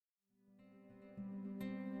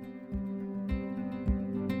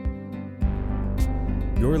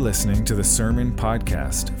You're listening to the Sermon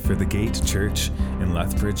Podcast for the Gate Church in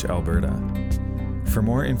Lethbridge, Alberta. For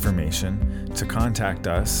more information, to contact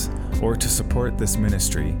us, or to support this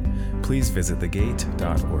ministry, please visit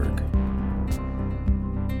thegate.org.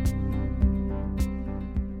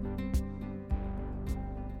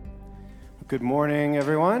 Good morning,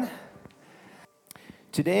 everyone.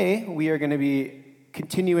 Today, we are going to be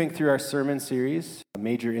continuing through our sermon series,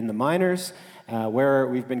 Major in the Minors, where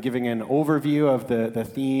we've been giving an overview of the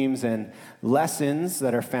themes and lessons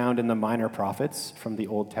that are found in the minor prophets from the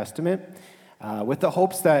Old Testament, with the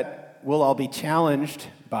hopes that we'll all be challenged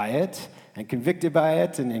by it and convicted by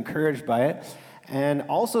it and encouraged by it, and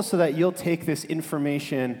also so that you'll take this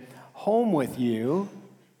information home with you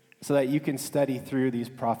so that you can study through these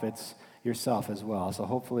prophets yourself as well. So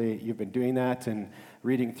hopefully you've been doing that and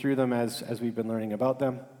reading through them as we've been learning about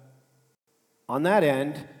them. On that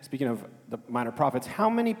end, speaking of the minor prophets, how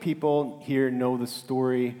many people here know the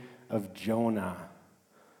story of Jonah?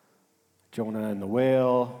 Jonah and the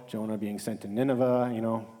whale, Jonah being sent to Nineveh,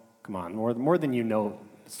 come on, more than you know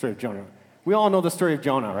the story of Jonah. We all know the story of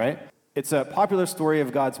Jonah, right? It's a popular story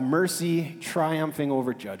of God's mercy triumphing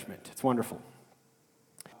over judgment. It's wonderful.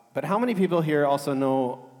 But how many people here also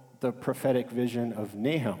know the prophetic vision of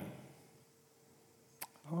Nahum?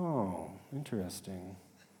 Oh, interesting.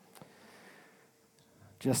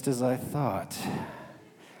 Just as I thought.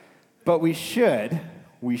 But we should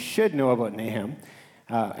know about Nahum,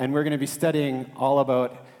 and we're going to be studying all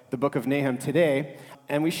about the book of Nahum today,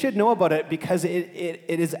 and we should know about it because it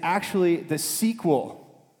is actually the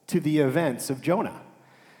sequel to the events of Jonah,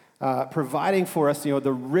 providing for us,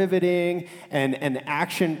 the riveting and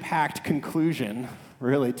action-packed conclusion,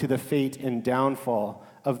 really, to the fate and downfall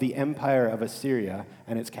of the empire of Assyria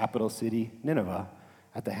and its capital city, Nineveh,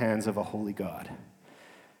 at the hands of a holy God.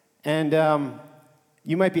 And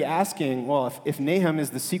you might be asking, well, if Nahum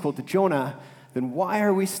is the sequel to Jonah, then why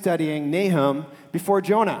are we studying Nahum before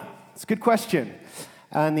Jonah? It's a good question.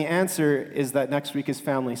 And the answer is that next week is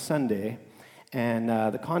Family Sunday, and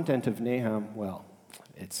the content of Nahum, well,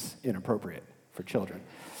 it's inappropriate for children.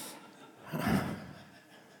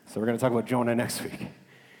 So we're going to talk about Jonah next week.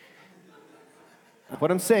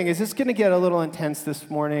 What I'm saying is it's going to get a little intense this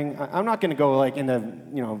morning. I'm not going to go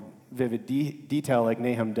into vivid detail like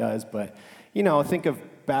Nahum does, but think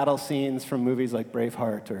of battle scenes from movies like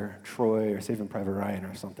Braveheart or Troy or Saving Private Ryan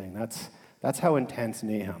or something. That's how intense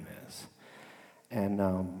Nahum is. And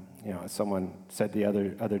as someone said the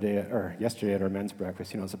other day or yesterday at our men's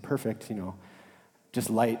breakfast, it's a perfect just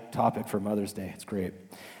light topic for Mother's Day. It's great.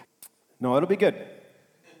 No, it'll be good.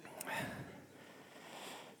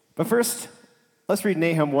 But first, let's read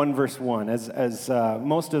Nahum 1, verse 1. As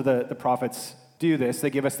most of the prophets do this, they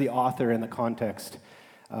give us the author and the context,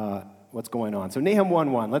 what's going on. So Nahum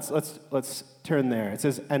 1:1, let's turn there. It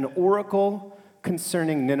says, "An oracle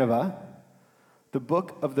concerning Nineveh, the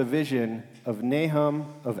book of the vision of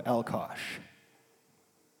Nahum of Elkosh."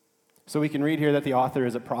 So we can read here that the author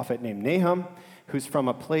is a prophet named Nahum, who's from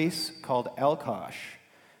a place called Elkosh.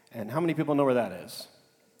 And how many people know where that is?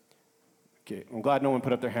 Okay, I'm glad no one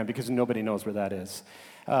put up their hand because nobody knows where that is.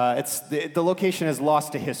 The location is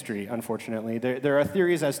lost to history, unfortunately. There are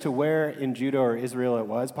theories as to where in Judah or Israel it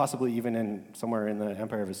was, possibly even somewhere in the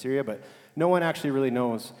Empire of Assyria, but no one actually really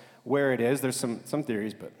knows where it is. There's some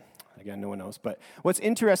theories, but again, no one knows. But what's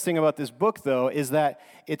interesting about this book, though, is that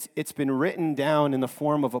it's been written down in the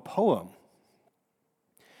form of a poem.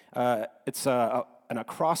 It's an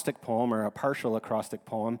acrostic poem, or a partial acrostic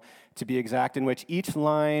poem, to be exact, in which each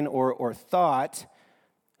line or thought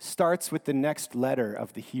starts with the next letter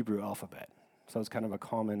of the Hebrew alphabet. So it's kind of a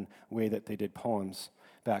common way that they did poems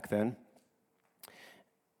back then.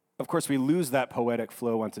 Of course, we lose that poetic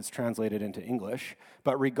flow once it's translated into English,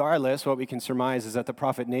 but regardless, what we can surmise is that the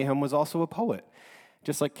prophet Nahum was also a poet,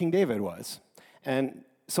 just like King David was. And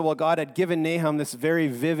so while God had given Nahum this very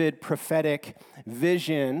vivid prophetic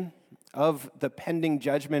vision of the pending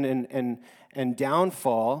judgment and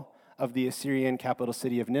downfall of the Assyrian capital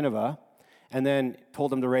city of Nineveh, and then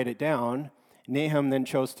told him to write it down, Nahum then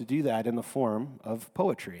chose to do that in the form of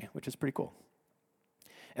poetry, which is pretty cool.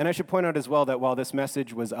 And I should point out as well that while this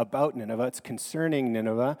message was about Nineveh, it's concerning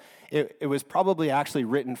Nineveh, it was probably actually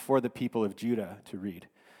written for the people of Judah to read,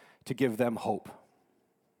 to give them hope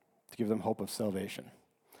of salvation.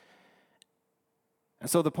 And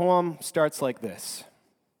so the poem starts like this.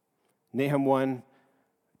 Nahum 1,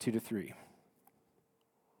 2-3.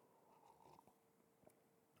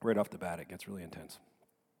 Right off the bat, it gets really intense.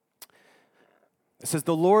 It says,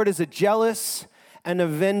 "The Lord is a jealous and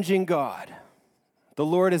avenging God. The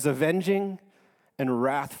Lord is avenging and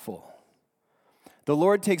wrathful. The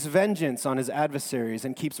Lord takes vengeance on his adversaries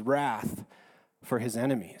and keeps wrath for his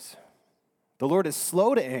enemies. The Lord is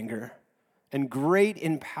slow to anger and great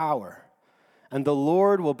in power, and the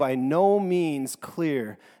Lord will by no means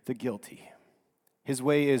clear the guilty. His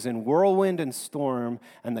way is in whirlwind and storm,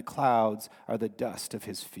 and the clouds are the dust of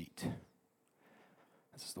his feet.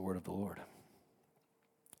 This is the word of the Lord.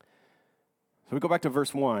 So we go back to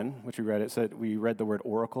verse 1, which we read. It said we read the word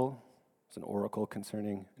oracle. It's an oracle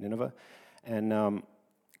concerning Nineveh. And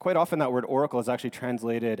quite often that word oracle is actually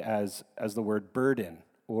translated as the word burden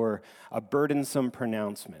or a burdensome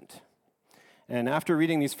pronouncement. And after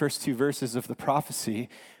reading these first two verses of the prophecy,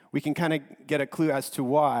 we can kind of get a clue as to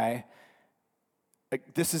why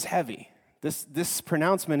this is heavy. This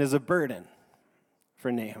pronouncement is a burden for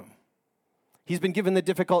Nahum. He's been given the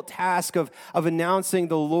difficult task of announcing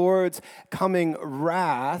the Lord's coming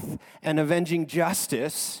wrath and avenging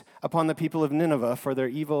justice upon the people of Nineveh for their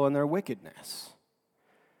evil and their wickedness.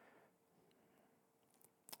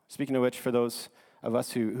 Speaking of which, for those of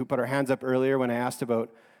us who put our hands up earlier when I asked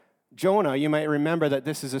about Jonah, you might remember that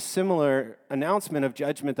this is a similar announcement of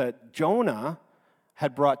judgment that Jonah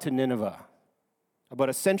had brought to Nineveh about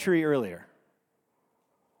a century earlier.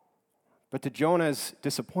 But to Jonah's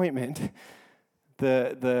disappointment,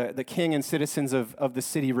 the king and citizens of the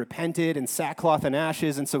city repented in sackcloth and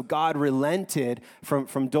ashes, and so God relented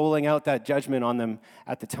from doling out that judgment on them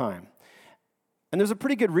at the time. And there's a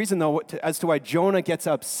pretty good reason, though, as to why Jonah gets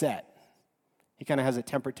upset. He kind of has a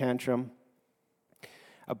temper tantrum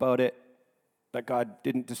about it, that God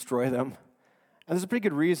didn't destroy them. And there's a pretty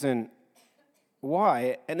good reason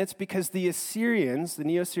why, and it's because the Assyrians, the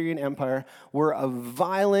Neo-Assyrian Empire, were a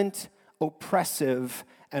violent, oppressive,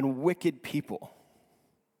 and wicked people.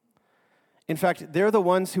 In fact, they're the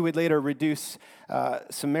ones who would later reduce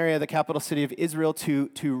Samaria, the capital city of Israel,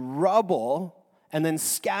 to rubble and then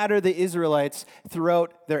scatter the Israelites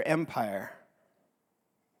throughout their empire.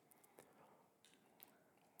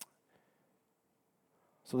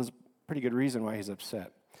 So there's a pretty good reason why he's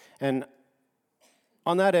upset. And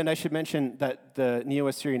on that end, I should mention that the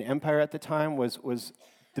Neo-Assyrian Empire at the time was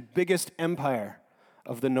the biggest empire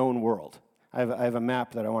of the known world. I have a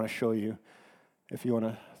map that I want to show you if you want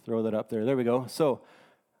to throw that up there. There we go. So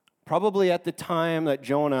probably at the time that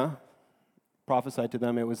Jonah prophesied to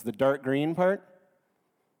them, it was the dark green part.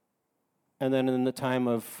 And then in the time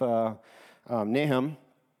of Nahum,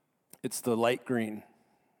 it's the light green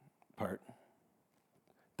part.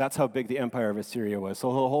 That's how big the empire of Assyria was. So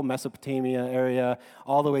the whole Mesopotamia area,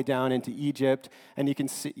 all the way down into Egypt. And you can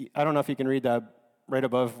see, I don't know if you can read that right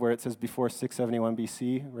above where it says before 671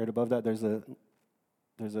 BC. Right above that, there's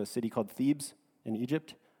a city called Thebes in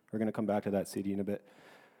Egypt. We're going to come back to that city in a bit.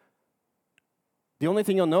 The only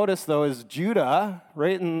thing you'll notice, though, is Judah,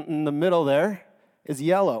 right in the middle there, is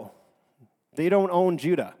yellow. They don't own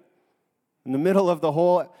Judah. In the middle of the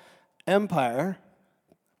whole empire.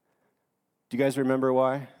 Do you guys remember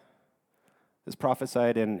why? It's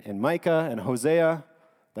prophesied in Micah and Hosea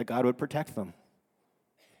that God would protect them,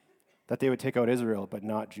 that they would take out Israel, but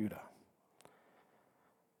not Judah.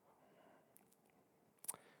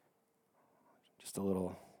 Just a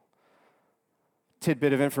little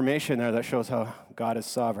tidbit of information there that shows how God is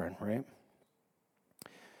sovereign, right?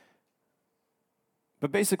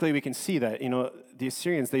 But basically, we can see that, the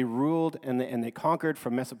Assyrians, they ruled and they conquered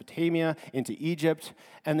from Mesopotamia into Egypt,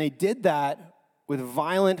 and they did that with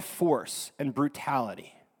violent force and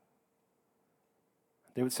brutality.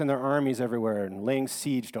 They would send their armies everywhere and laying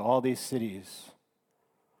siege to all these cities.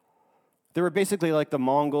 They were basically like the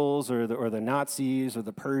Mongols or the Nazis or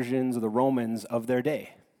the Persians or the Romans of their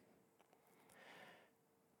day.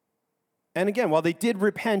 And again, while they did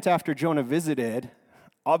repent after Jonah visited,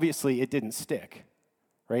 obviously it didn't stick.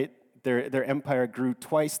 Right? Their empire grew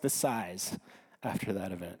twice the size after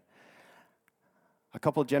that event. A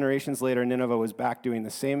couple of generations later, Nineveh was back doing the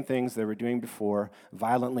same things they were doing before,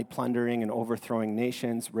 violently plundering and overthrowing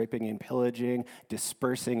nations, raping and pillaging,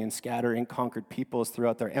 dispersing and scattering conquered peoples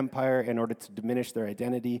throughout their empire in order to diminish their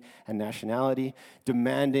identity and nationality,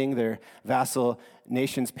 demanding their vassal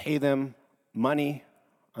nations pay them money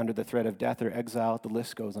under the threat of death or exile. The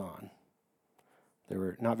list goes on. They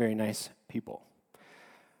were not very nice people.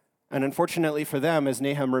 And unfortunately for them, as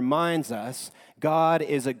Nahum reminds us, God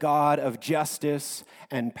is a God of justice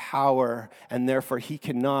and power, and therefore he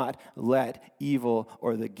cannot let evil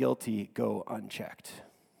or the guilty go unchecked.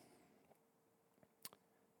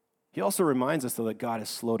 He also reminds us, though, that God is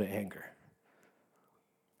slow to anger.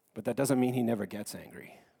 But that doesn't mean he never gets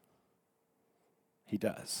angry. He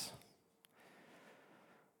does.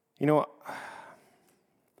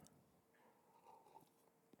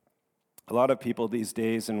 A lot of people these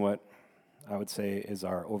days in what I would say, is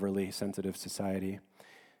our overly sensitive society.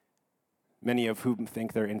 Many of whom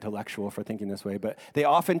think they're intellectual for thinking this way, but they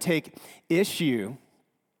often take issue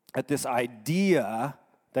at this idea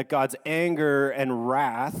that God's anger and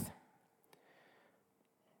wrath,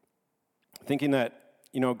 thinking that,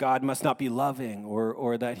 God must not be loving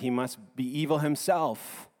or that he must be evil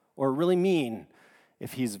himself or really mean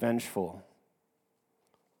if he's vengeful.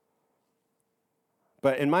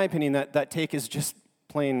 But in my opinion, that take is just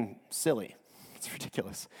plain silly. It's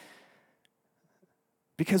ridiculous.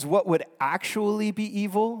 Because what would actually be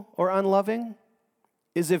evil or unloving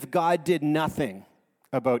is if God did nothing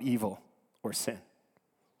about evil or sin.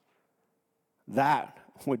 That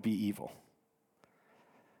would be evil.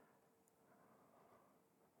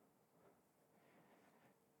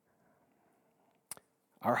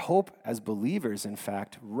 Our hope as believers, in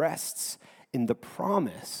fact, rests in the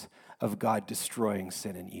promise of God destroying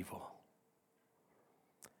sin and evil.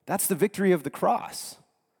 That's the victory of the cross.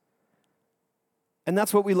 And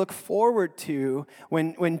that's what we look forward to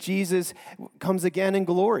when Jesus comes again in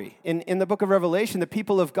glory. In the book of Revelation, the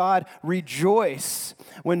people of God rejoice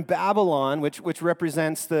when Babylon, which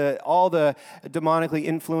represents all the demonically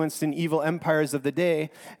influenced and evil empires of the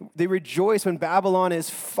day, they rejoice when Babylon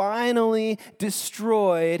is finally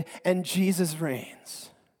destroyed and Jesus reigns.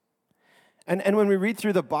 And when we read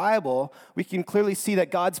through the Bible, we can clearly see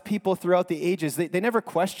that God's people throughout the ages, they never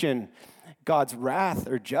question God's wrath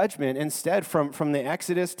or judgment. Instead, from the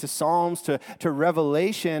Exodus to Psalms to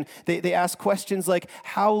Revelation, they ask questions like,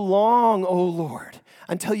 how long, O Lord,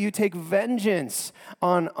 until you take vengeance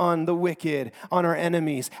on the wicked, on our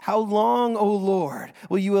enemies? How long, O Lord,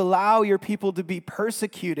 will you allow your people to be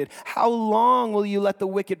persecuted? How long will you let the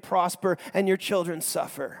wicked prosper and your children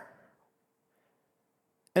suffer?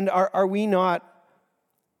 And are we not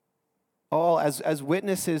all as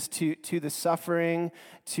witnesses to the suffering,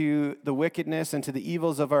 to the wickedness, and to the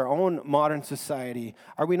evils of our own modern society,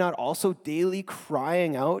 are we not also daily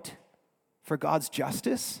crying out for God's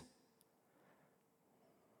justice?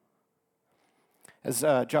 As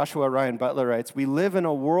Joshua Ryan Butler writes, we live in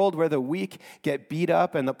a world where the weak get beat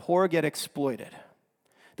up and the poor get exploited.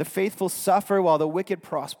 The faithful suffer while the wicked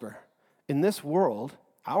prosper. In this world,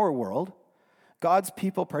 our world, God's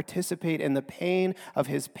people participate in the pain of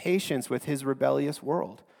his patience with his rebellious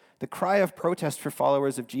world. The cry of protest for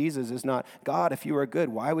followers of Jesus is not, God, if you are good,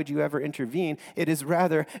 why would you ever intervene? It is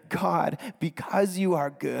rather, God, because you are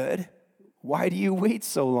good, why do you wait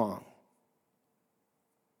so long?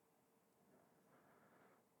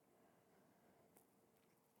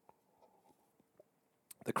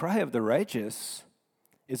 The cry of the righteous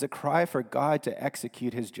is a cry for God to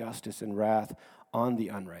execute his justice and wrath on the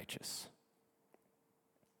unrighteous,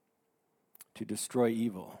 to destroy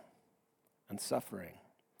evil and suffering.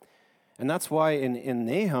 And that's why in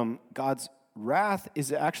Nahum, God's wrath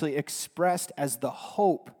is actually expressed as the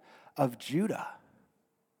hope of Judah.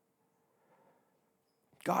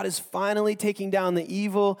 God is finally taking down the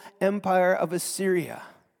evil empire of Assyria.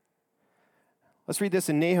 Let's read this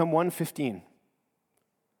in Nahum 1:15.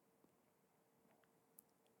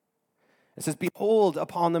 It says, behold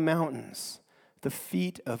upon the mountains the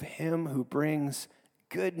feet of him who brings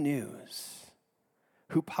good news,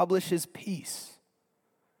 who publishes peace.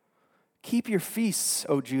 Keep your feasts,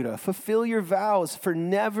 O Judah, fulfill your vows, for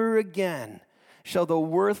never again shall the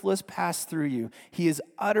worthless pass through you. He is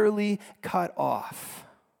utterly cut off.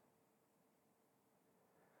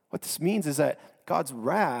 What this means is that God's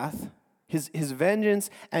wrath, his vengeance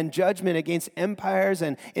and judgment against empires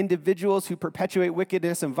and individuals who perpetuate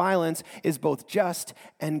wickedness and violence is both just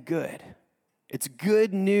and good. It's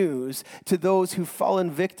good news to those who've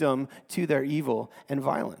fallen victim to their evil and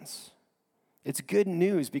violence. It's good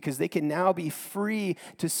news because they can now be free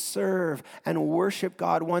to serve and worship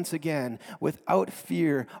God once again without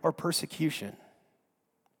fear or persecution.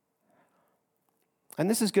 And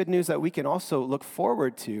this is good news that we can also look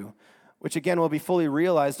forward to, which again will be fully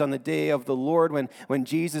realized on the day of the Lord when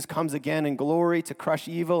Jesus comes again in glory to crush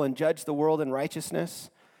evil and judge the world in righteousness.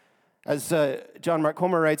 As John Mark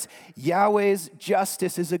Comer writes, Yahweh's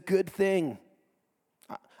justice is a good thing.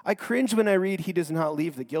 I cringe when I read he does not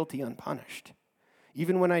leave the guilty unpunished.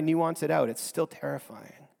 Even when I nuance it out, it's still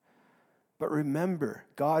terrifying. But remember,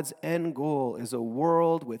 God's end goal is a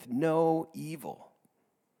world with no evil.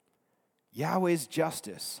 Yahweh's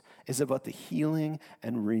justice is about the healing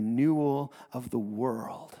and renewal of the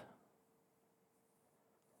world.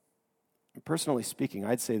 Personally speaking,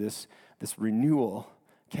 I'd say this renewal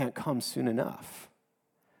can't come soon enough.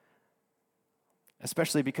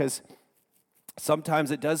 Especially because sometimes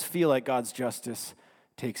it does feel like God's justice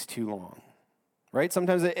takes too long. right?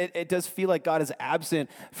 Sometimes it does feel like God is absent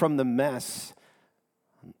from the mess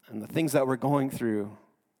and the things that we're going through,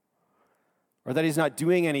 or that he's not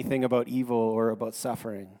doing anything about evil or about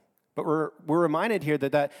suffering. But we're reminded here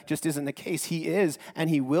that that just isn't the case. He is, and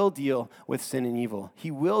he will deal with sin and evil.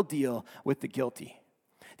 He will deal with the guilty.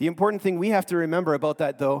 The important thing we have to remember about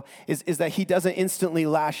that, though, is that he doesn't instantly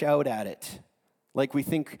lash out at it like we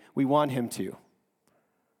think we want him to.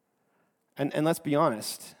 And let's be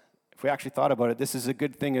honest, if we actually thought about it, this is a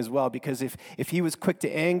good thing as well, because if he was quick to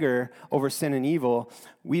anger over sin and evil,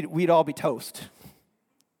 we'd all be toast.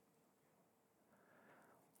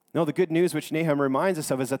 No, the good news which Nahum reminds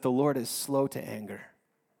us of is that the Lord is slow to anger.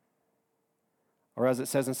 Or as it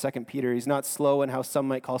says in 2 Peter, he's not slow in how some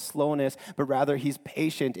might call slowness, but rather he's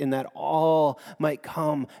patient in that all might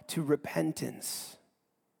come to repentance.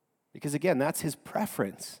 Because again, that's his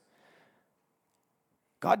preference.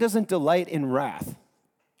 God doesn't delight in wrath.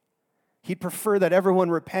 He'd prefer that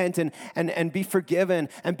everyone repent and be forgiven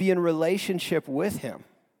and be in relationship with him.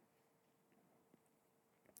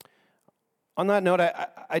 On that note,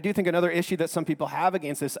 I do think another issue that some people have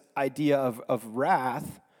against this idea of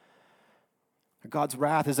wrath, God's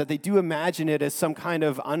wrath, is that they do imagine it as some kind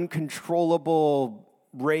of uncontrollable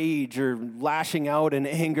rage or lashing out in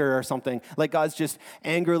anger or something, like God's just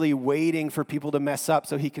angrily waiting for people to mess up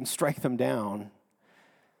so he can strike them down.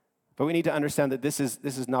 But we need to understand that this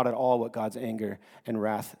is not at all what God's anger and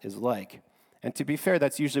wrath is like. And to be fair,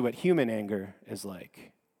 that's usually what human anger is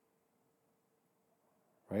like.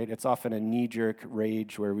 Right? It's often a knee-jerk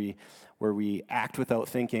rage where we act without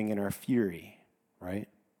thinking in our fury, right?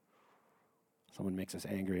 Someone makes us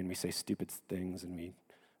angry and we say stupid things and we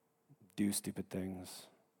do stupid things.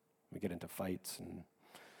 We get into fights, and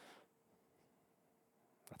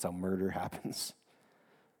that's how murder happens,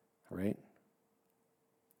 right?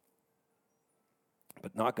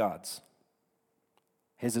 But not God's.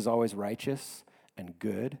 His is always righteous and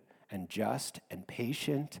good and just and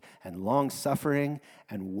patient and long-suffering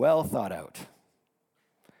and well thought out.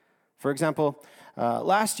 For example,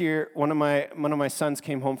 last year, one of my sons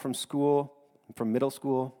came home from middle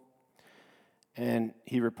school, and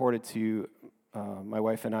he reported to my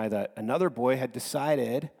wife and I that another boy had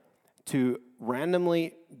decided to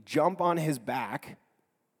randomly jump on his back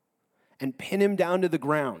and pin him down to the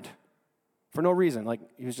ground for no reason. Like,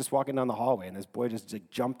 he was just walking down the hallway, and this boy just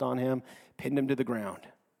jumped on him, pinned him to the ground.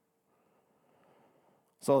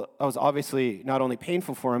 So that was obviously not only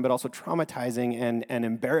painful for him, but also traumatizing and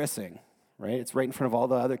embarrassing, right? It's right in front of all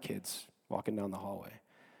the other kids walking down the hallway.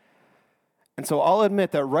 And so I'll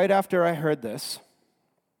admit that right after I heard this,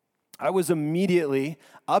 I was immediately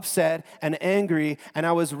upset and angry, and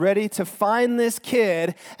I was ready to find this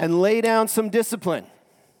kid and lay down some discipline.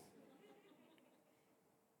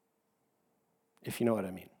 If you know what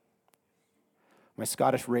I mean. My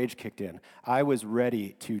Scottish rage kicked in. I was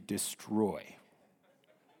ready to destroy.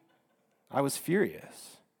 I was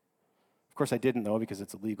furious. Of course, I didn't, though, because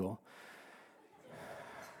it's illegal.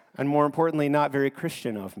 And more importantly, not very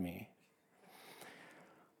Christian of me.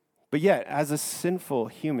 But yet, as a sinful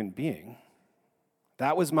human being,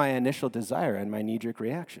 that was my initial desire and my knee-jerk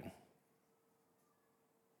reaction.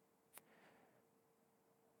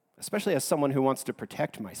 Especially as someone who wants to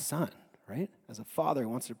protect my son, right? As a father who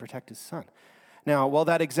wants to protect his son. Now, while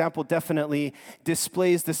that example definitely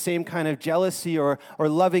displays the same kind of jealousy or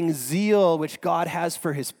loving zeal which God has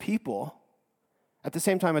for his people, at the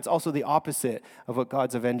same time, it's also the opposite of what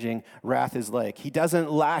God's avenging wrath is like. He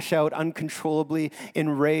doesn't lash out uncontrollably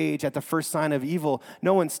in rage at the first sign of evil.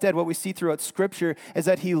 No, instead, what we see throughout Scripture is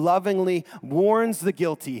that he lovingly warns the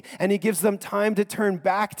guilty, and he gives them time to turn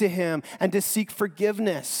back to him and to seek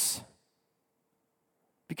forgiveness.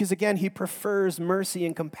 Because again, he prefers mercy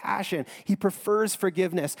and compassion. He prefers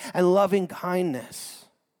forgiveness and loving kindness.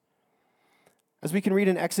 As we can read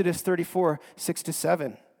in Exodus 34,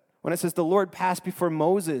 6-7, when it says, the Lord passed before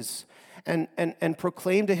Moses and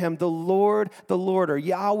proclaimed to him, the Lord, or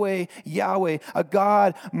Yahweh, Yahweh, a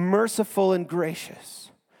God merciful and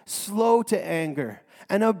gracious, slow to anger,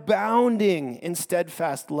 and abounding in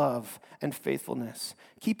steadfast love and faithfulness,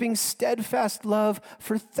 keeping steadfast love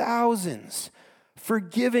for thousands,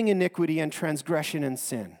 forgiving iniquity and transgression and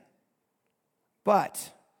sin,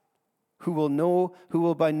 but who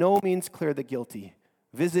will by no means clear the guilty,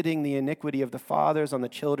 visiting the iniquity of the fathers on the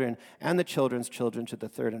children and the children's children to the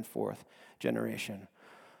third and fourth generation.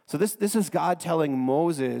 So this is God telling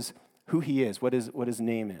Moses who he is, what his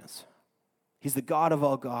name is. He's the God of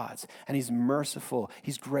all gods, and he's merciful,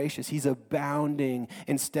 he's gracious, he's abounding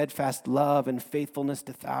in steadfast love and faithfulness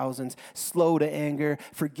to thousands, slow to anger,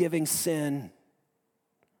 forgiving sin,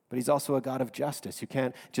 But he's also a God of justice who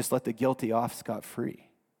can't just let the guilty off scot-free.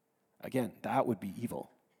 Again, that would be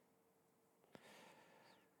evil.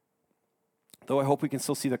 Though I hope we can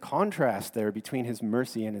still see the contrast there between his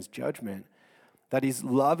mercy and his judgment, that he's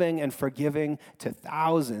loving and forgiving to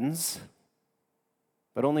thousands,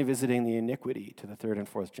 but only visiting the iniquity to the third and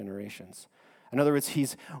fourth generations. In other words,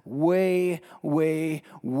 he's way, way,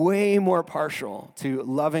 way more partial to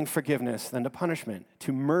loving forgiveness than to punishment,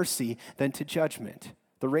 to mercy than to judgment.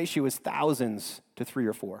 The ratio is thousands to 3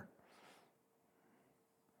 or 4.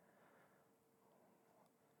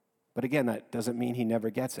 But again, that doesn't mean he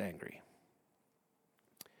never gets angry.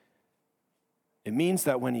 It means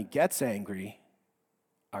that when he gets angry,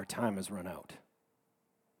 our time has run out.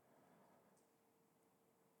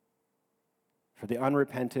 For the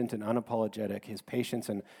unrepentant and unapologetic, his patience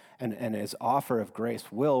and his offer of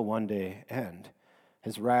grace will one day end.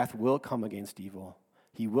 His wrath will come against evil.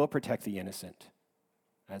 He will protect the innocent,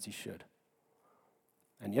 as he should.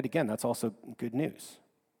 And yet again, that's also good news,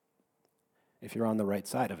 if you're on the right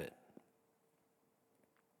side of it.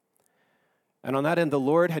 And on that end, the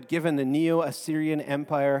Lord had given the Neo-Assyrian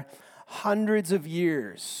Empire hundreds of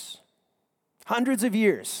years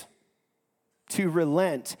to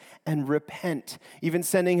relent and repent, even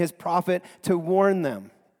sending his prophet to warn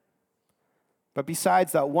them. But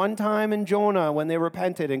besides that one time in Jonah when they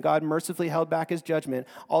repented and God mercifully held back his judgment,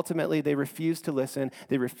 ultimately they refused to listen,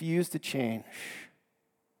 they refused to change.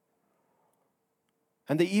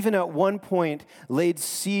 And they even at one point laid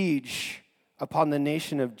siege upon the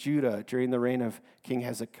nation of Judah during the reign of King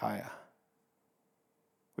Hezekiah,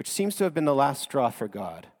 which seems to have been the last straw for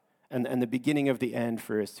God and the beginning of the end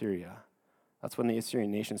for Assyria. That's when the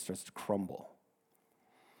Assyrian nation starts to crumble.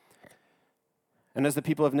 And as the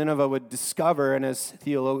people of Nineveh would discover, and as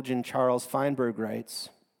theologian Charles Feinberg writes,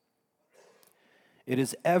 it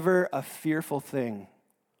is ever a fearful thing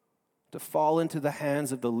to fall into the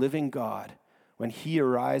hands of the living God when he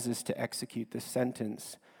arises to execute the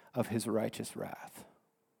sentence of his righteous wrath.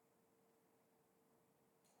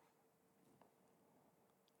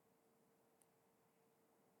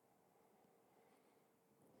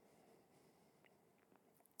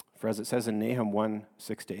 For as it says in Nahum 1,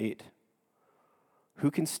 6-8,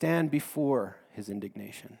 who can stand before his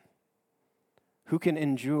indignation? Who can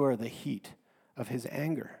endure the heat of his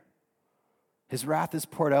anger? His wrath is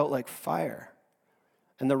poured out like fire,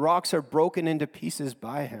 and the rocks are broken into pieces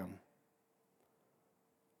by him.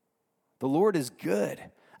 The Lord is good,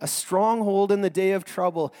 a stronghold in the day of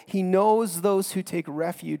trouble. He knows those who take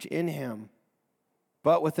refuge in him.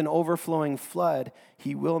 But with an overflowing flood,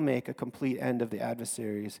 he will make a complete end of the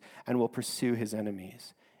adversaries and will pursue his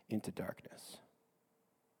enemies into darkness.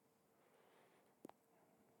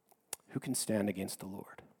 Who can stand against the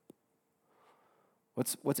Lord?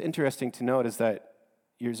 What's interesting to note is that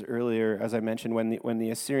years earlier, as I mentioned, when the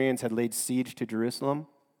Assyrians had laid siege to Jerusalem,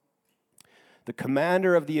 the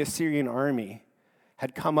commander of the Assyrian army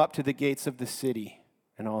had come up to the gates of the city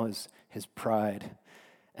in all his pride.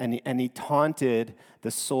 And he taunted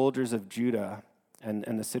the soldiers of Judah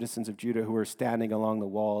and the citizens of Judah who were standing along the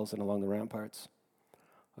walls and along the ramparts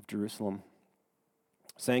of Jerusalem,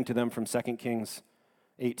 saying to them from 2 Kings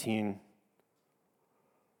 18,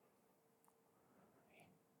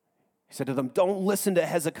 he said to them, don't listen to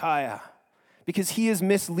Hezekiah, because he is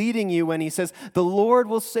misleading you when he says, the Lord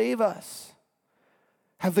will save us.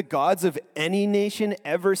 Have the gods of any nation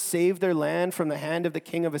ever saved their land from the hand of the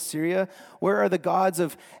king of Assyria? Where are the gods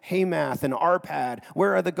of Hamath and Arpad?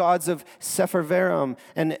 Where are the gods of Sepharvaim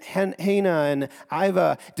and Hena and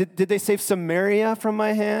Iva? Did they save Samaria from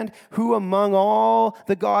my hand? Who among all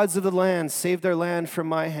the gods of the land saved their land from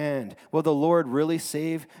my hand? Will the Lord really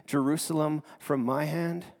save Jerusalem from my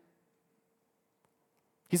hand?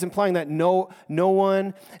 He's implying that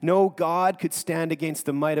no God could stand against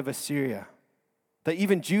the might of Assyria. That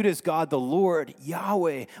even Judah's God, the Lord,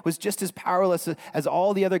 Yahweh, was just as powerless as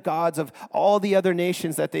all the other gods of all the other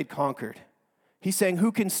nations that they'd conquered. He's saying,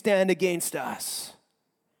 who can stand against us?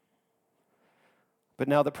 But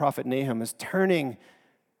now the prophet Nahum is turning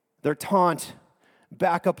their taunt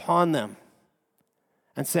back upon them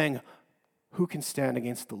and saying, who can stand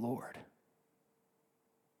against the Lord?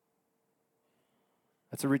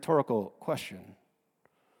 That's a rhetorical question.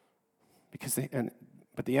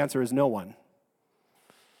 But the answer is no one.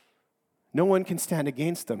 No one can stand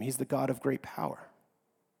against them. He's the God of great power.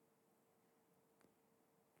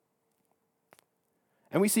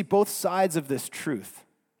 And we see both sides of this truth.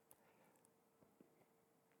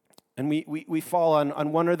 And we fall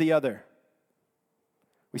on one or the other.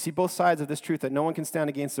 We see both sides of this truth, that no one can stand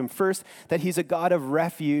against him. First, that he's a God of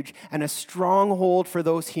refuge and a stronghold for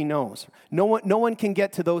those he knows. No one can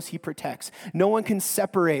get to those he protects. No one can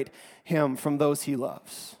separate him from those he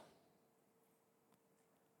loves.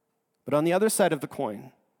 But on the other side of the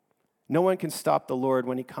coin, no one can stop the Lord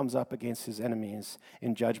when he comes up against his enemies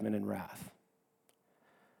in judgment and wrath.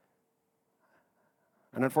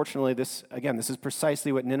 And unfortunately, this is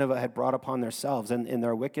precisely what Nineveh had brought upon themselves in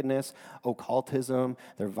their wickedness, occultism,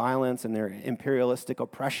 their violence, and their imperialistic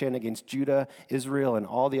oppression against Judah, Israel, and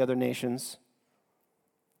all the other nations.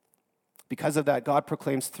 Because of that, God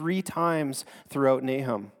proclaims 3 times throughout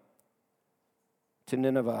Nahum to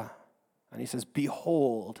Nineveh, and he says,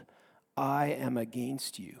 "Behold, I am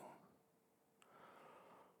against you."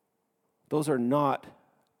 Those are not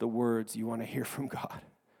the words you want to hear from God.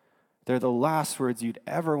 They're the last words you'd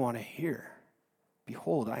ever want to hear.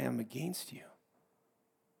 Behold, I am against you.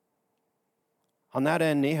 On that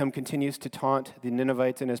end, Nahum continues to taunt the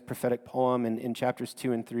Ninevites in his prophetic poem in chapters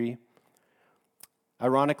 2 and 3.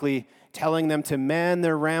 Ironically, telling them to man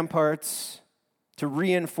their ramparts, to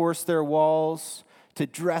reinforce their walls, to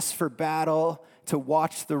dress for battle, to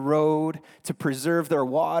watch the road, to preserve their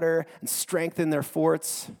water and strengthen their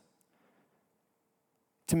forts,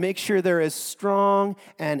 to make sure they're as strong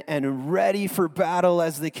and ready for battle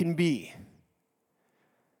as they can be.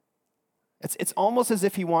 It's almost as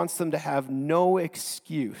if he wants them to have no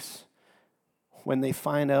excuse when they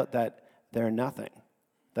find out that they're nothing,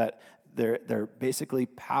 that they're basically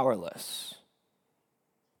powerless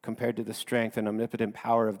compared to the strength and omnipotent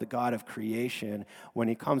power of the God of creation when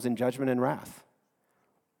he comes in judgment and wrath.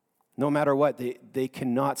 No matter what, they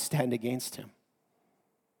cannot stand against him.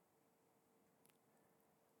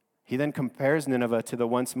 He then compares Nineveh to the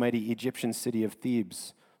once mighty Egyptian city of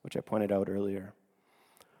Thebes, which I pointed out earlier.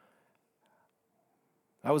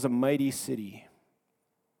 That was a mighty city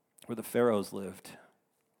where the pharaohs lived.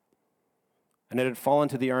 And it had fallen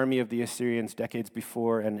to the army of the Assyrians decades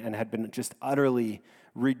before and had been just utterly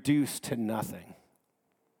reduced to nothing.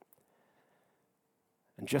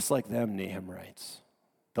 And just like them, Nahum writes,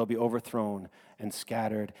 they'll be overthrown and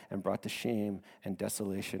scattered and brought to shame and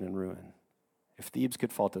desolation and ruin. If Thebes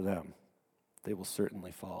could fall to them, they will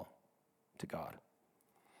certainly fall to God.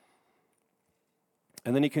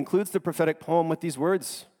 And then he concludes the prophetic poem with these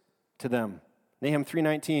words to them. Nahum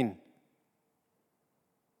 3:19.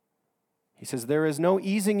 He says, "There is no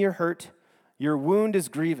easing your hurt. Your wound is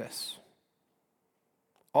grievous.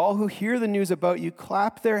 All who hear the news about you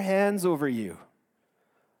clap their hands over you.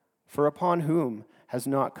 For upon whom has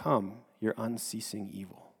not come your unceasing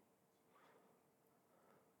evil?"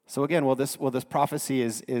 So again, while this prophecy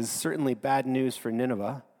is certainly bad news for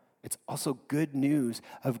Nineveh, it's also good news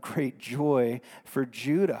of great joy for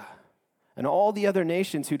Judah and all the other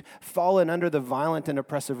nations who'd fallen under the violent and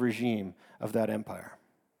oppressive regime of that empire.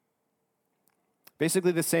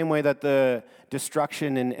 Basically the same way that the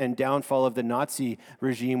destruction and downfall of the Nazi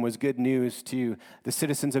regime was good news to the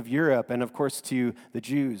citizens of Europe and, of course, to the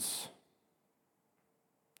Jews.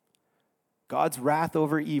 God's wrath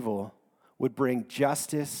over evil would bring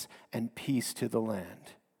justice and peace to the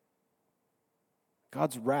land.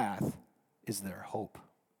 God's wrath is their hope.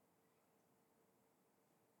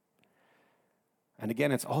 And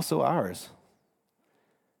again, it's also ours.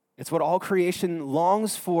 It's what all creation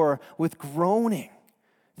longs for with groaning.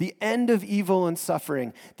 The end of evil and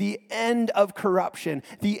suffering, the end of corruption,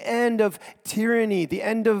 the end of tyranny, the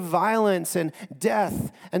end of violence and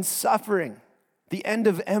death and suffering, the end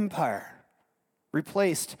of empire,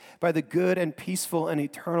 replaced by the good and peaceful and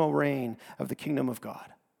eternal reign of the kingdom of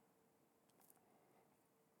God.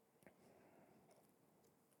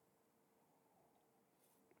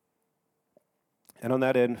 And on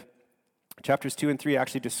that end, chapters 2 and 3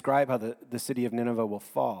 actually describe how the city of Nineveh will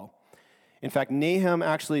fall. In fact, Nahum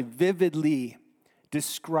actually vividly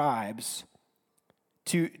describes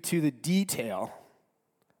to the detail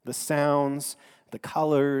the sounds, the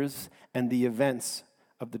colors, and the events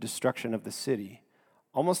of the destruction of the city,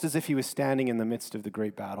 almost as if he was standing in the midst of the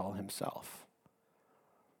great battle himself.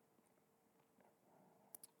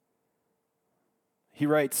 He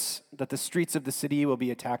writes that the streets of the city will be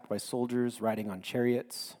attacked by soldiers riding on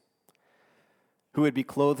chariots, who would be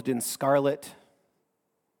clothed in scarlet,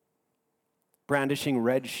 brandishing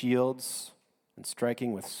red shields and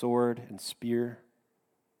striking with sword and spear.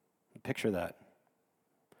 Picture that.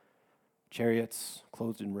 Chariots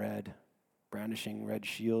clothed in red, brandishing red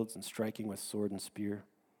shields and striking with sword and spear.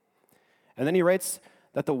 And then he writes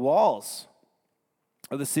that the walls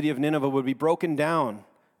of the city of Nineveh would be broken down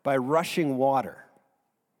by rushing water,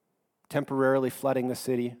 temporarily flooding the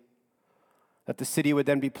city. that the city would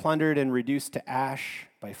then be plundered and reduced to ash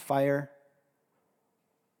by fire,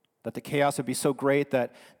 that the chaos would be so great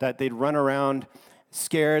that they'd run around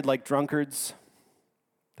scared like drunkards,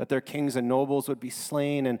 that their kings and nobles would be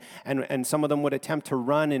slain, and some of them would attempt to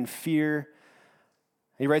run in fear.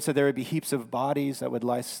 He writes that there would be heaps of bodies that would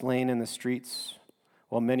lie slain in the streets,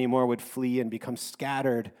 while many more would flee and become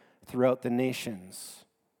scattered throughout the nations,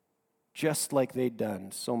 just like they'd done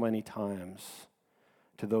so many times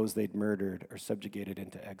to those they'd murdered or subjugated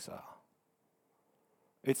into exile.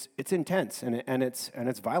 It's intense and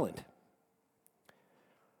it's violent.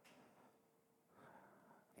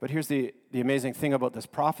 But here's the amazing thing about this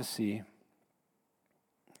prophecy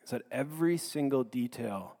is that every single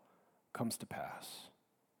detail comes to pass.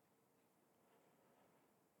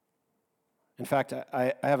 In fact,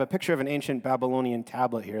 I have a picture of an ancient Babylonian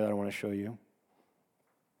tablet here that I want to show you.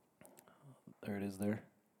 There it is there.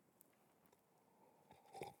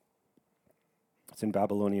 It's in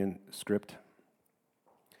Babylonian script.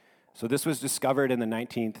 So this was discovered in the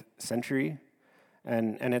 19th century,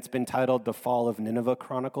 and it's been titled The Fall of Nineveh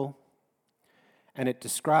Chronicle. And it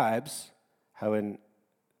describes how in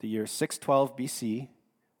the year 612 BC,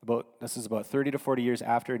 this is about 30 to 40 years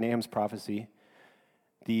after Nahum's prophecy,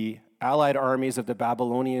 the allied armies of the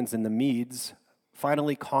Babylonians and the Medes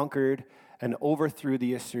finally conquered and overthrew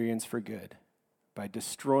the Assyrians for good by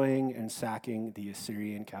destroying and sacking the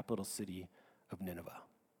Assyrian capital city of Nineveh.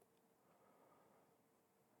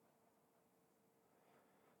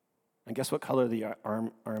 And guess what color the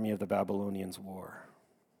army of the Babylonians wore?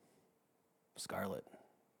 Scarlet.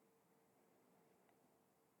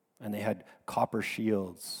 And they had copper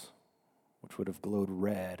shields, which would have glowed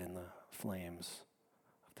red in the flames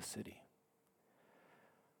of the city.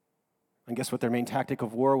 And guess what their main tactic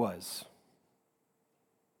of war was?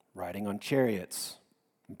 Riding on chariots,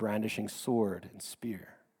 brandishing sword and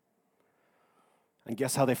spear. And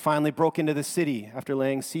guess how they finally broke into the city after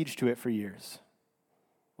laying siege to it for years?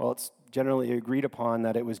 Well, it's generally agreed upon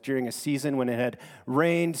that it was during a season when it had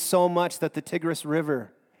rained so much that the Tigris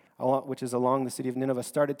River, which is along the city of Nineveh,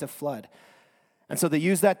 started to flood. And so they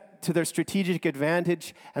used that to their strategic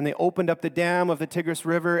advantage, and they opened up the dam of the Tigris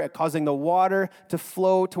River, causing the water to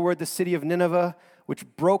flow toward the city of Nineveh, which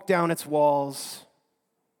broke down its walls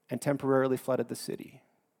and temporarily flooded the city,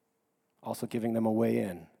 also giving them a way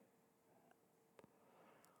in.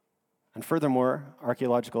 And furthermore,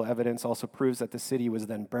 archaeological evidence also proves that the city was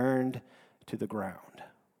then burned to the ground.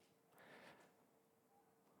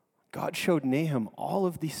 God showed Nahum all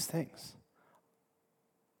of these things,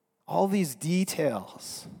 all these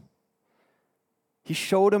details. He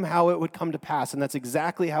showed him how it would come to pass, and that's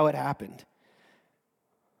exactly how it happened.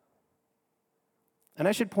 And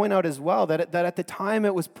I should point out as well that at the time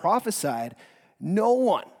it was prophesied, no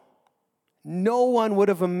one would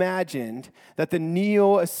have imagined that the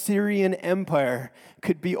Neo-Assyrian Empire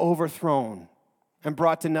could be overthrown and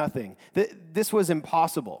brought to nothing. This was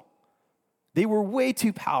impossible. They were way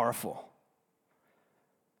too powerful.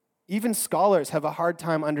 Even scholars have a hard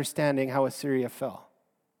time understanding how Assyria fell.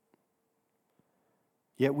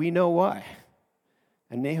 Yet we know why,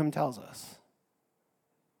 and Nahum tells us.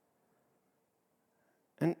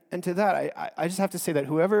 And to that, I just have to say that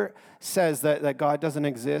whoever says that God doesn't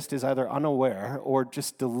exist is either unaware or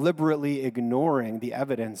just deliberately ignoring the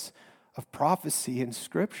evidence of prophecy in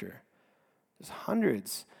Scripture. There's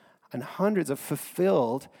hundreds and hundreds of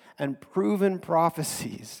fulfilled and proven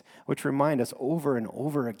prophecies which remind us over and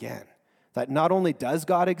over again that not only does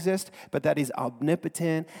God exist, but that He's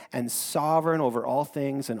omnipotent and sovereign over all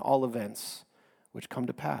things and all events which come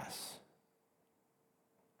to pass.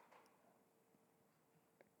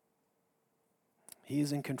 He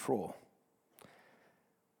is in control.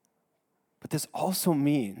 But this also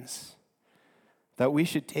means that we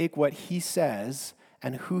should take what He says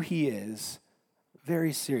and who He is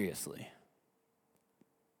very seriously.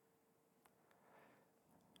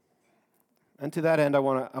 And to that end, I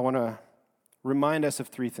want to remind us of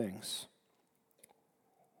three things.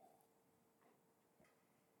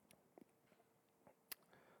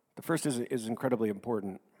 The first is incredibly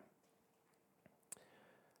important.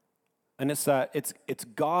 And it's that it's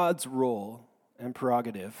God's role and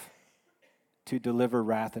prerogative to deliver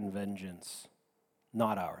wrath and vengeance,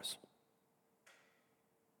 not ours.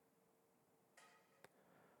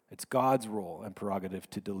 It's God's role and prerogative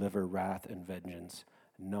to deliver wrath and vengeance,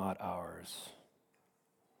 not ours.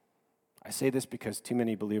 I say this because too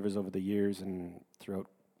many believers over the years and throughout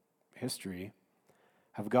history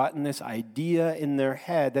have gotten this idea in their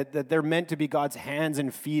head that they're meant to be God's hands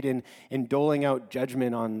and feet in doling out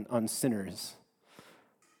judgment on sinners.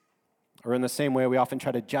 Or in the same way, we often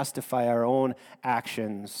try to justify our own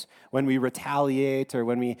actions when we retaliate or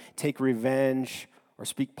when we take revenge or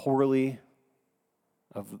speak poorly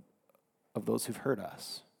of those who've hurt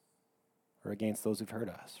us or against those who've hurt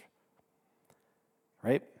us.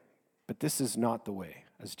 Right? But this is not the way.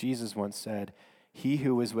 As Jesus once said, he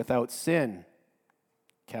who is without sin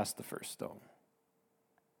cast the first stone.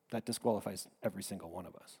 That disqualifies every single one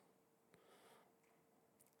of us.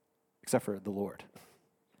 Except for the Lord.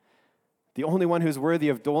 The only one who's worthy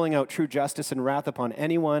of doling out true justice and wrath upon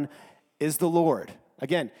anyone is the Lord.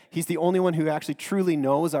 Again, he's the only one who actually truly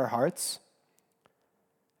knows our hearts.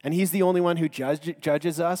 And he's the only one who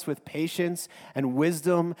judges us with patience and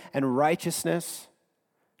wisdom and righteousness,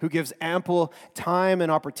 who gives ample time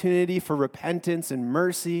and opportunity for repentance and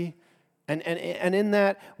mercy. And in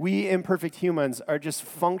that, we imperfect humans are just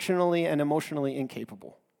functionally and emotionally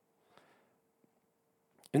incapable.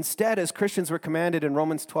 Instead, as Christians, we're commanded in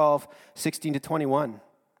Romans 12, 16 to 21. It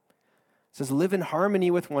says, live in harmony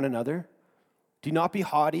with one another. Do not be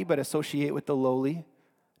haughty, but associate with the lowly.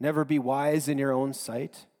 Never be wise in your own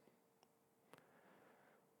sight.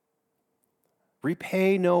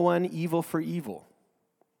 Repay no one evil for evil.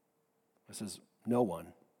 This is no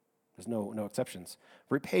one. There's no exceptions.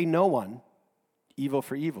 Repay no one evil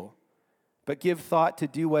for evil, but give thought to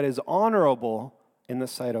do what is honorable in the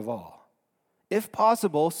sight of all. If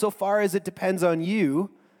possible, so far as it depends on you,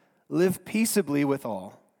 live peaceably with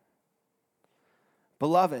all.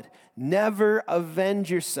 Beloved, never avenge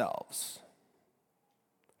yourselves,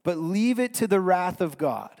 but leave it to the wrath of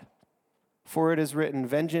God. For it is written,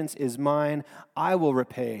 vengeance is mine, I will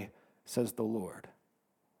repay, says the Lord.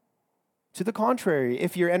 To the contrary,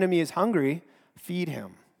 if your enemy is hungry, feed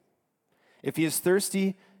him. If he is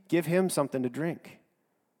thirsty, give him something to drink.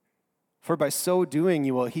 For by so doing,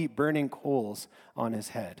 you will heap burning coals on his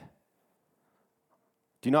head.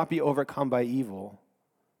 Do not be overcome by evil,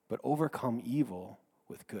 but overcome evil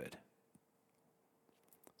with good.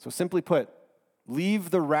 So simply put,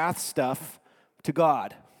 leave the wrath stuff to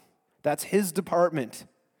God. That's his department.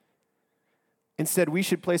 Instead, we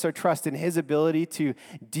should place our trust in his ability to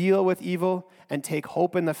deal with evil and take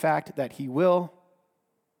hope in the fact that he will,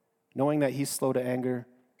 knowing that he's slow to anger,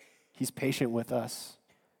 he's patient with us.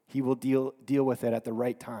 He will deal with it at the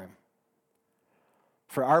right time.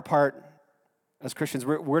 For our part, as Christians,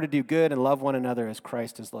 we're to do good and love one another as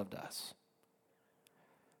Christ has loved us.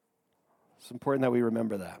 It's important that we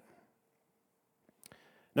remember that.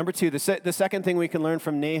 Number two, the second thing we can learn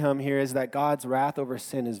from Nahum here is that God's wrath over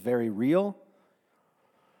sin is very real.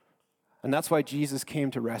 And that's why Jesus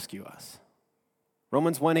came to rescue us.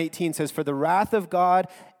 Romans 1:18 says, for the wrath of God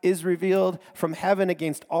is revealed from heaven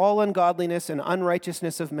against all ungodliness and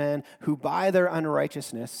unrighteousness of men who by their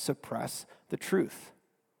unrighteousness suppress the truth.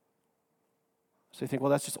 So you think, well,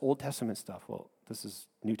 that's just Old Testament stuff. Well, this is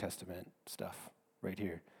New Testament stuff right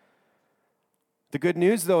here. The good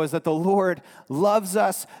news, though, is that the Lord loves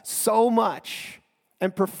us so much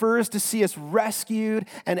and prefers to see us rescued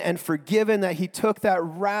and forgiven that he took that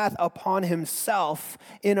wrath upon himself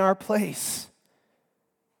in our place.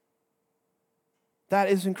 That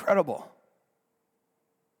is incredible.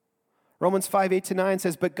 Romans 5:8-9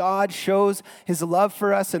 says, but God shows his love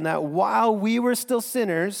for us in that while we were still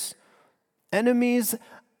sinners, enemies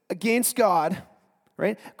against God,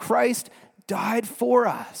 right? Christ died for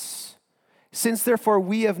us. Since therefore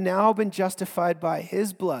we have now been justified by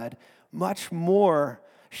his blood, much more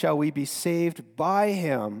shall we be saved by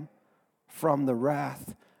him from the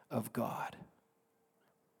wrath of God.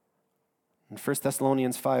 In 1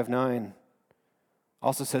 Thessalonians 5:9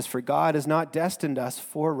 also says, for God has not destined us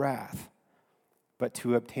for wrath, but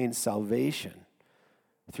to obtain salvation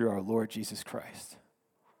through our Lord Jesus Christ.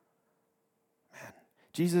 Man,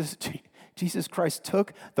 Jesus Christ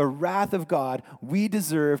took the wrath of God we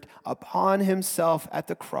deserved upon himself at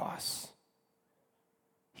the cross.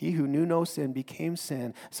 He who knew no sin became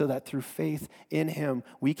sin so that through faith in him,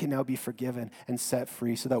 we can now be forgiven and set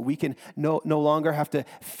free so that we can no longer have to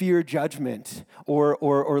fear judgment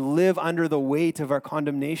or live under the weight of our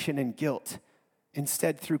condemnation and guilt.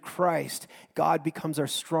 Instead, through Christ, God becomes our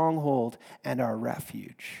stronghold and our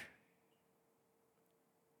refuge.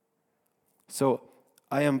 So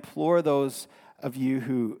I implore those of you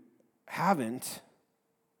who haven't,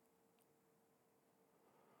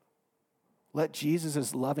 let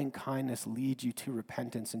Jesus' loving kindness lead you to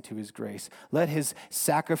repentance and to his grace. Let his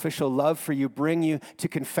sacrificial love for you bring you to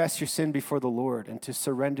confess your sin before the Lord and to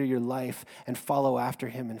surrender your life and follow after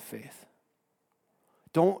him in faith.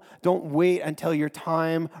 Don't wait until your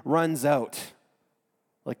time runs out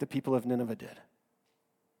like the people of Nineveh did.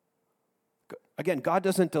 Again, God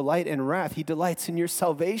doesn't delight in wrath. He delights in your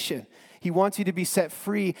salvation. He wants you to be set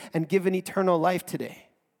free and given eternal life today.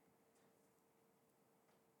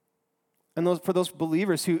 And for those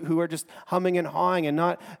believers who are just humming and hawing and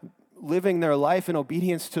not living their life in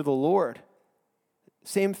obedience to the Lord,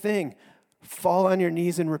 same thing. Fall on your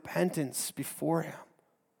knees in repentance before him.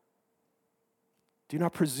 Do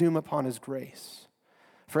not presume upon his grace.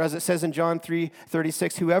 For as it says in John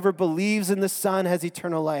 3:36, whoever believes in the Son has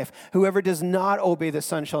eternal life. Whoever does not obey the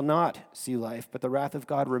Son shall not see life, but the wrath of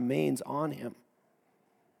God remains on him.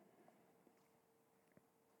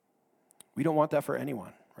 We don't want that for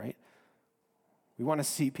anyone, right? We want to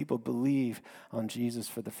see people believe on Jesus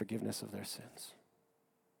for the forgiveness of their sins.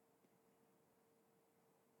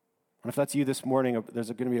 And if that's you this morning, there's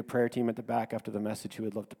going to be a prayer team at the back after the message who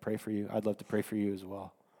would love to pray for you. I'd love to pray for you as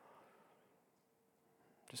well.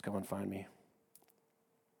 Just come and find me.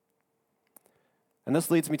 And this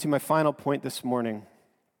leads me to my final point this morning.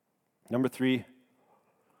 Number 3,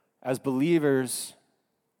 as believers,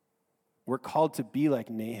 we're called to be like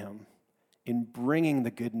Nahum in bringing the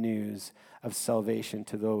good news of salvation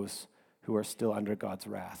to those who are still under God's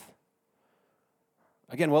wrath.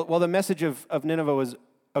 Again, while the message of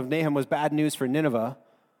Nahum was bad news for Nineveh,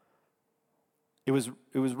 it was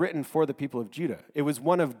written for the people of Judah. It was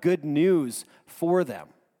one of good news for them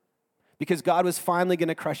because God was finally going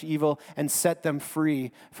to crush evil and set them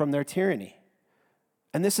free from their tyranny.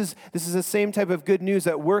 And this is the same type of good news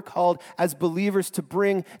that we're called as believers to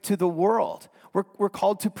bring to the world. We're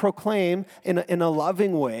called to proclaim in a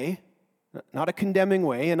loving way, not a condemning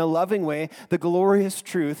way, in a loving way, the glorious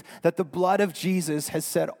truth that the blood of Jesus has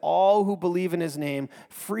set all who believe in his name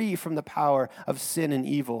free from the power of sin and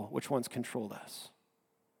evil which once controlled us.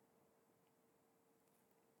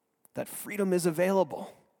 That freedom is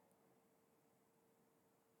available.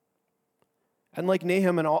 And like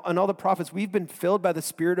Nahum and all the prophets, we've been filled by the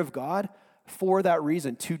Spirit of God for that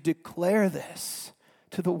reason, to declare this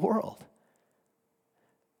to the world.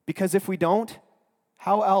 Because if we don't,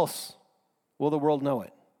 how else will the world know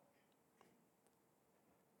it?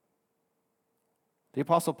 The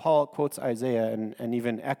Apostle Paul quotes Isaiah and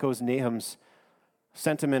even echoes Nahum's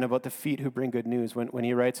sentiment about the feet who bring good news when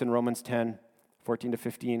he writes in Romans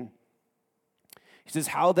 10:14-15. He says,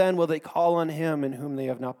 how then will they call on him in whom they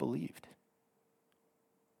have not believed?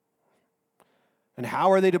 And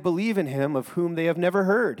how are they to believe in him of whom they have never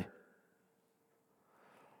heard?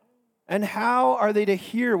 And how are they to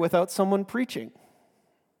hear without someone preaching?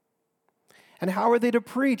 And how are they to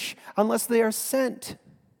preach unless they are sent?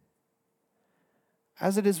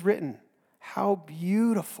 As it is written, how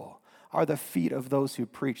beautiful are the feet of those who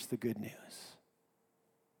preach the good news.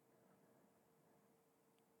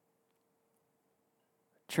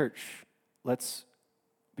 Church, let's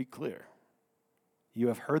be clear. You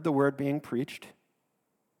have heard the word being preached.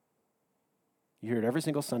 You hear it every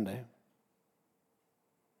single Sunday.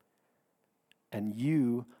 And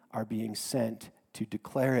you are being sent to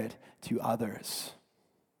declare it to others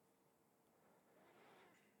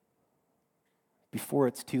before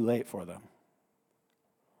it's too late for them.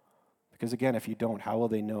 Because again, if you don't, how will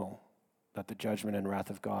they know that the judgment and wrath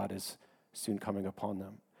of God is soon coming upon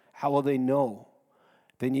them? How will they know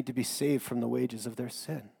they need to be saved from the wages of their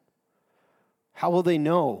sin? How will they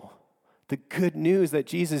know the good news that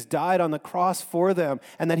Jesus died on the cross for them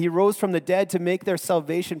and that he rose from the dead to make their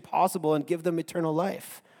salvation possible and give them eternal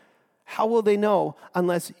life? How will they know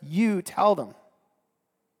unless you tell them?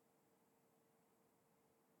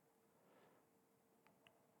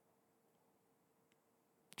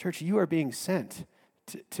 Church, you are being sent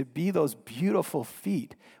to be those beautiful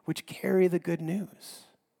feet which carry the good news.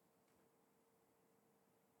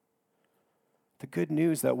 The good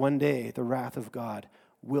news that one day the wrath of God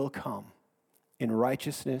will come in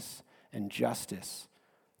righteousness and justice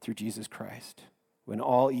through Jesus Christ, when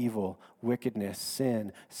all evil, wickedness,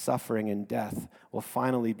 sin, suffering, and death will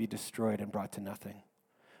finally be destroyed and brought to nothing,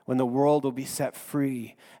 when the world will be set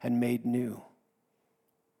free and made new,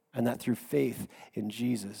 and that through faith in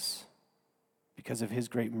Jesus, because of his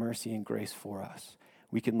great mercy and grace for us,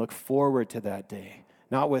 we can look forward to that day,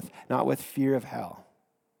 not with fear of hell,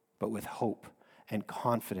 but with hope and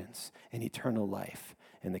confidence in eternal life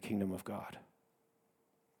in the kingdom of God.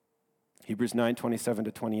 Hebrews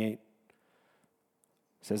 9:27-28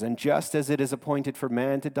 says, and just as it is appointed for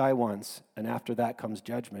man to die once, and after that comes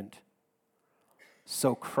judgment,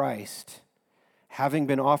 so Christ, having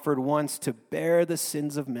been offered once to bear the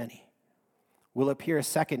sins of many, will appear a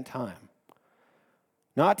second time,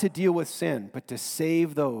 not to deal with sin, but to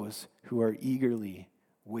save those who are eagerly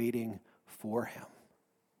waiting for him.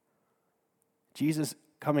 Jesus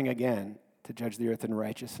coming again to judge the earth in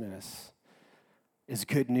righteousness is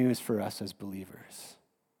good news for us as believers.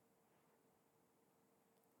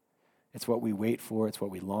 It's what we wait for, it's what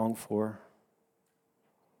we long for.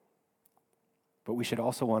 But we should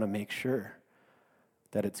also want to make sure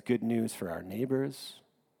that it's good news for our neighbors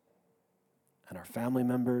and our family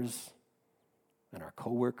members and our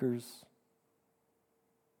coworkers.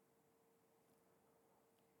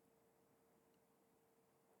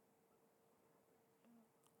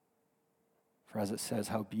 For as it says,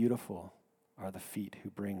 how beautiful are the feet who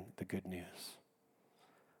bring the good news.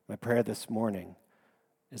 My prayer this morning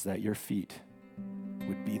is that your feet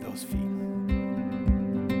would be those feet.